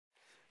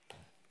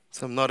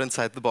So I'm not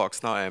inside the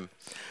box, now I am.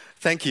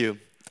 Thank you.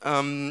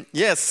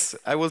 Yes,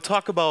 I will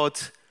talk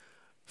about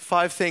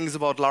 5 things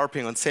about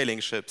LARPing on sailing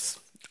ships.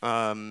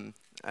 And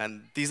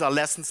these are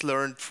lessons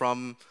learned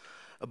from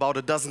about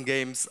a dozen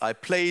games I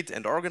played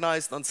and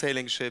organized on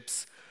sailing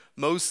ships,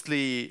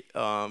 mostly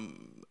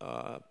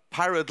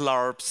pirate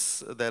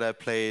LARPs that I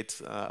played.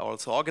 I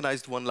also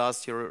organized one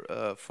last year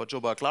for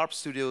Baltic Larp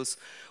Studios,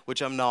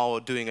 which I'm now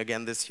doing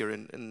again this year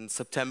in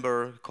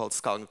September, called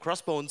Skull and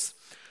Crossbones,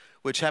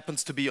 which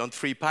happens to be on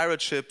 3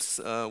 pirate ships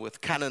with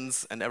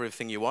cannons and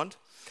everything you want.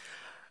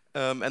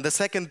 And the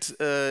second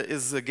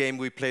is a game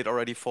we played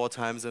already 4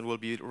 times and will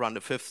be run a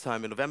 5th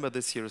time in November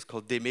this year. It's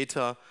called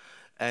Demeter,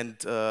 and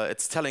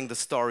it's telling the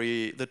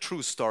story, the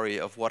true story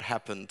of what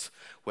happened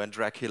when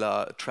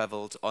Dracula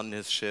traveled on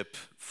his ship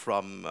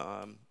from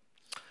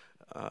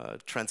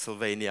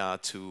Transylvania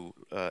to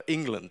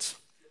England.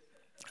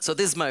 So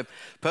this is my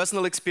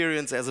personal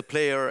experience as a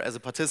player, as a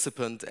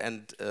participant,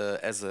 and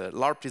as a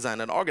LARP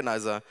designer and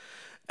organizer.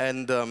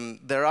 And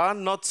there are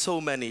not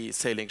so many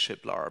sailing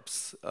ship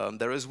LARPs.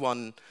 There is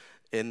one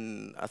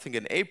I think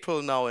in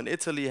April now in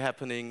Italy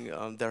happening.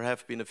 There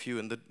have been a few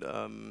in the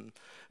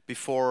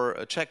before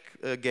a Czech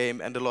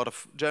game and a lot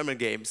of German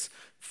games.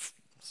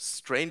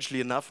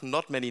 Strangely enough,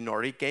 not many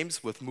Nordic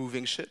games with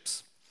moving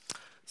ships.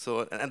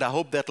 So, and I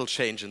hope that'll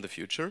change in the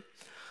future.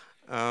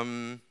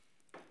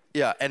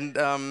 Yeah, and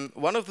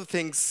one of the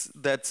things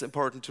that's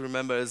important to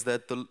remember is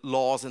that the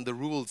laws and the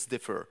rules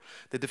differ.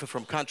 They differ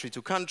from country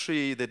to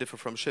country, they differ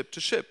from ship to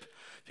ship,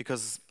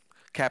 because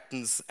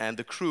captains and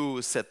the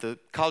crew set the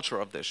culture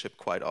of their ship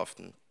quite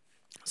often.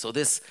 So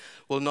this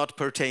will not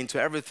pertain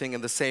to everything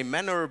in the same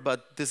manner,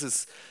 but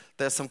there's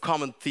some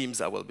common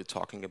themes I will be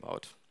talking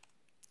about.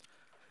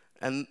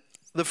 And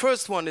the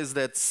first one is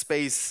that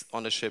space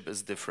on a ship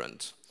is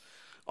different.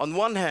 On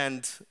one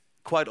hand,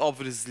 quite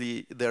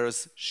obviously,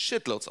 there's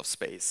shitloads of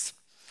space.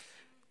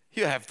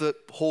 You have the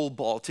whole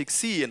Baltic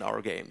Sea in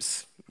our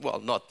games. Well,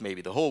 not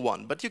maybe the whole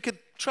one, but you could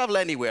travel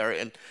anywhere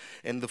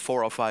in the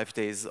 4 or 5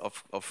 days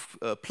of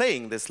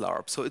playing this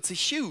LARP. So it's a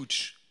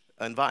huge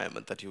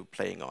environment that you're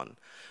playing on.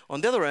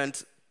 On the other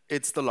hand,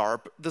 it's the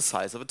LARP the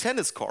size of a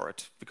tennis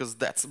court, because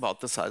that's about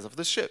the size of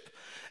the ship.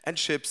 And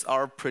ships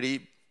are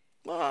pretty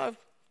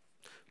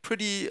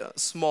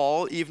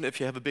small, even if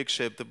you have a big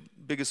ship. The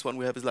biggest one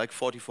we have is like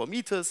 44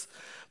 meters.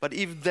 But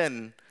even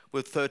then,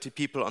 with 30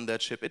 people on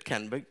that ship, it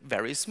can be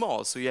very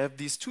small. So you have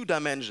these 2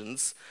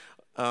 dimensions.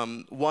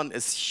 One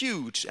is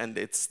huge and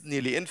it's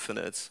nearly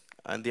infinite.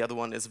 And the other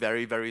one is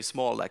very, very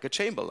small, like a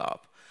chamber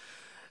LARP.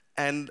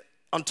 And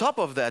on top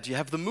of that, you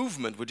have the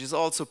movement, which is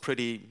also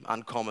pretty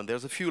uncommon.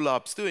 There's a few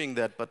LARPs doing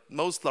that, but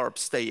most LARPs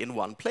stay in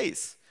one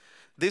place.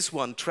 This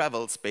one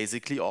travels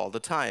basically all the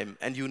time,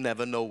 and you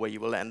never know where you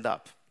will end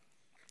up.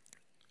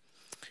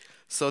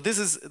 So this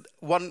is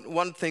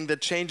one thing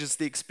that changes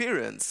the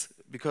experience,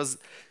 because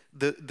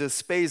the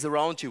space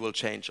around you will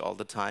change all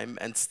the time,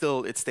 and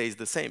still it stays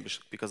the same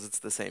because it's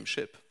the same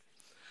ship.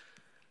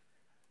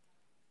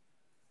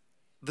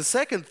 The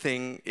second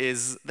thing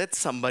is that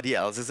somebody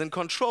else is in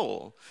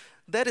control.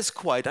 That is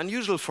quite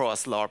unusual for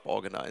us LARP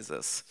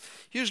organizers.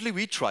 Usually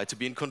we try to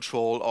be in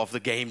control of the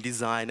game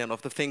design and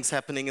of the things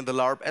happening in the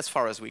LARP as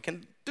far as we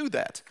can do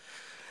that.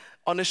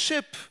 On a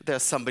ship,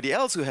 there's somebody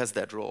else who has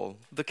that role.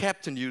 The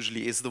captain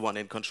usually is the one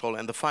in control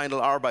and the final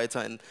arbiter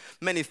in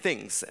many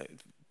things.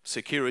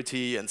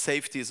 Security and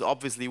safety is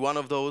obviously one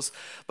of those,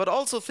 but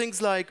also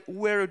things like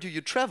where do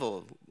you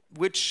travel?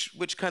 Which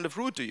kind of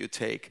route do you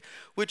take?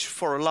 Which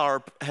for a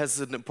LARP has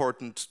an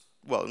important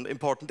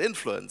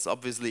influence.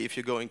 Obviously, if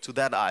you're going to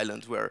that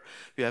island where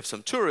you have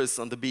some tourists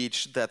on the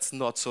beach, that's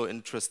not so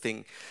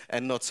interesting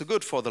and not so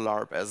good for the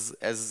LARP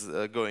as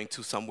going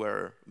to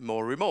somewhere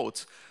more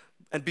remote.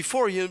 And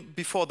before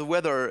the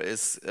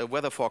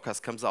weather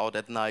forecast comes out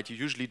at night, you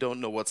usually don't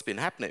know what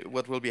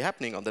will be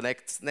happening on the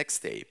next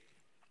day.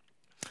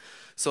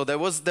 So there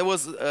was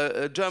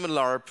a German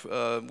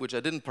LARP, which I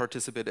didn't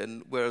participate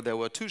in, where there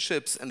were 2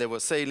 ships and they were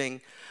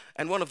sailing,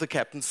 and one of the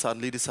captains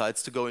suddenly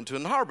decides to go into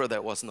a harbor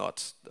that was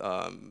not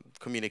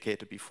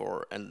communicated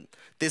before. And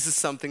this is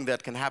something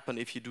that can happen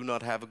if you do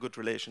not have a good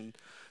relation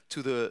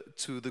to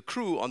the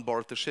crew on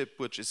board the ship,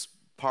 which is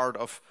part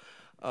of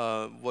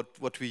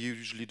what we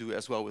usually do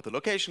as well with the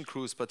location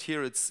crews. But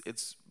here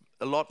it's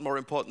a lot more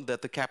important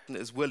that the captain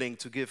is willing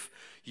to give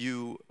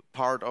you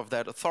part of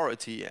that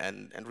authority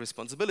and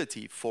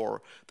responsibility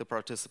for the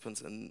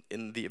participants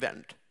in the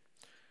event.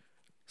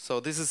 So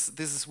this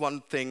is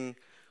one thing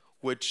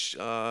which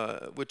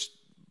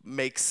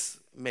makes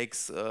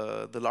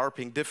the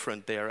LARPing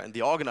different there and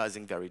the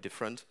organizing very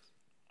different.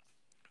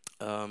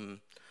 And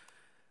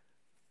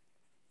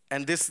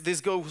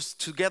this goes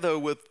together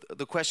with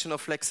the question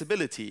of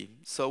flexibility.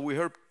 So we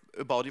heard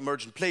about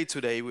emergent play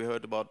today. We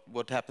heard about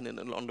what happened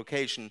on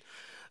location.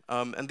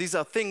 And these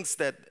are things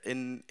that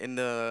in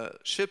the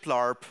ship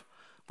LARP,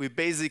 we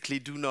basically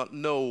do not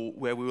know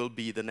where we will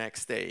be the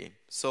next day.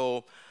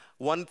 So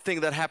one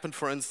thing that happened,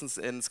 for instance,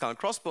 in Skull and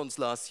Crossbones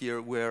last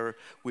year, where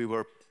we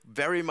were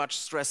very much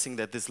stressing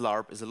that this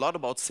LARP is a lot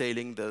about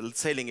sailing. The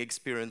sailing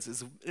experience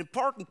is an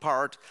important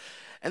part.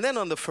 And then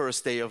on the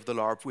first day of the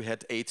LARP, we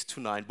had 8 to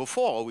 9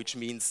 before, which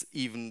means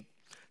even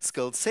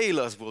skilled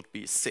sailors would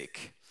be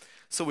sick.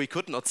 So we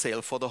could not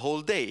sail for the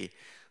whole day.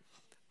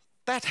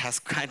 That has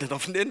kind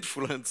of an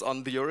influence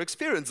on your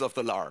experience of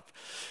the LARP.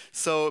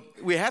 So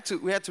we had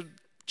to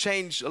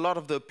change a lot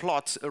of the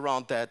plot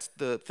around that.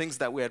 The things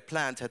that we had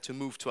planned had to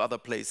move to other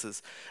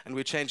places, and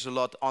we changed a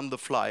lot on the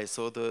fly.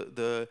 So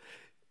the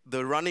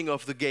running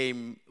of the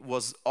game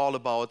was all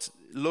about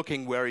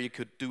looking where you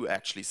could do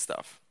actually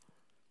stuff.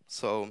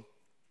 So,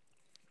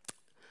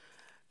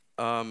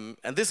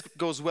 and this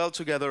goes well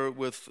together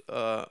with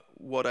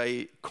what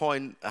I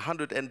coin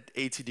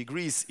 180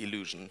 degrees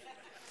illusion.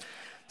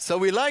 So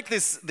we like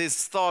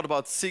this thought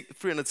about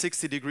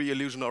 360-degree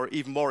illusion, or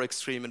even more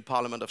extreme in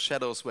Parliament of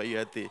Shadows, where you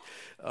had the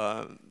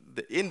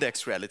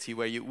index reality,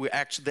 where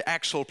the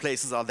actual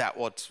places are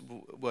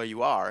where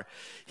you are.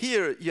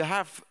 Here you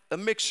have a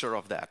mixture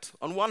of that.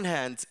 On one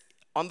hand,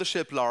 on the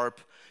ship LARP,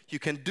 you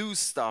can do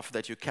stuff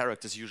that your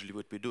characters usually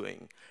would be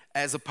doing.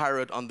 As a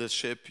pirate on this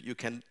ship, you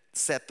can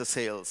set the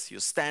sails,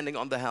 you're standing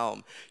on the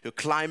helm, you're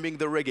climbing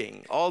the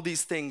rigging, all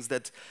these things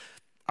that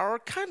are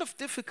kind of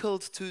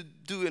difficult to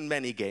do in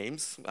many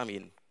games. I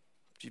mean,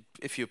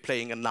 if you're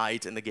playing a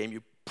knight in the game,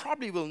 you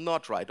probably will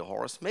not ride a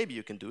horse. Maybe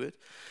you can do it.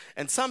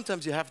 And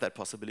sometimes you have that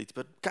possibility,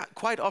 but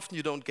quite often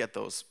you don't get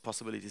those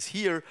possibilities.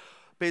 Here,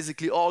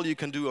 basically all you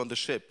can do on the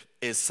ship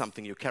is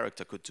something your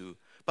character could do.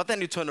 But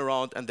then you turn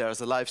around and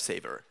there's a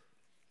lifesaver.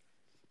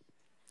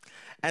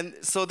 And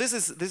so this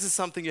is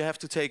something you have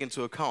to take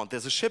into account.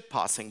 There's a ship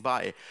passing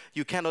by.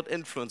 You cannot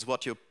influence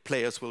what your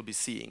players will be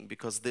seeing,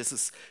 because this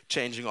is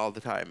changing all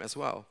the time as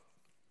well.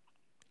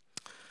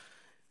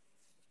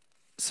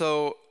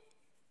 So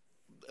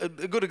a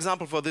good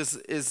example for this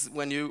is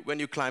when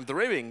you climb the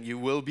rigging, you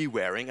will be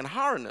wearing a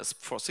harness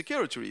for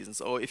security reasons.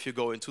 Or if you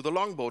go into the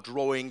longboat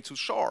rowing to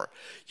shore,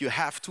 you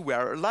have to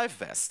wear a life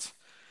vest.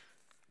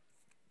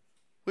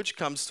 Which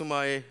comes to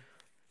my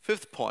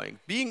 5th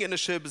point. Being in a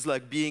ship is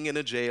like being in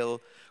a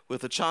jail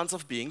with a chance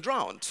of being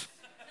drowned.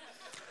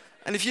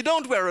 And if you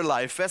don't wear a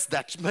life vest,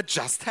 that might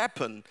just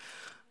happen.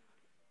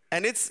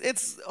 And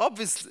it's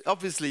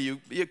obviously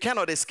you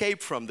cannot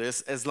escape from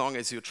this as long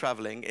as you're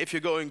traveling. If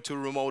you're going to a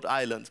remote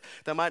island,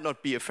 there might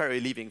not be a ferry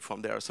leaving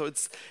from there. So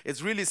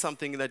it's really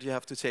something that you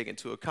have to take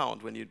into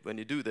account when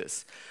you do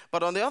this.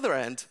 But on the other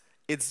hand,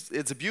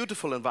 it's a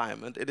beautiful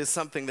environment. It is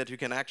something that you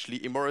can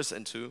actually immerse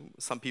into.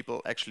 Some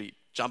people actually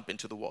jump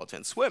into the water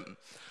and swim,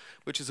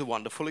 which is a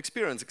wonderful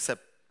experience,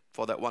 except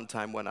for that one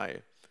time when I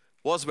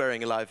was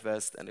wearing a life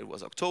vest and it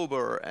was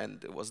October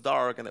and it was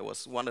dark and there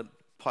was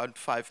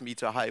 1.5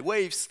 meter high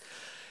waves,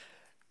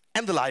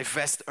 and the life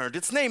vest earned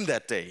its name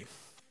that day.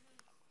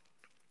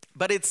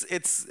 But it's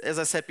as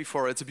I said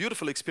before, it's a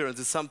beautiful experience.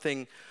 It's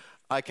something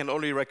I can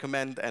only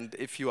recommend, and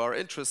if you are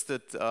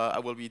interested, I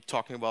will be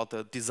talking about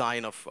the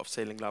design of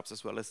sailing LARPs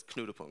as well as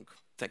Knutepunkt.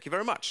 Thank you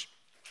very much.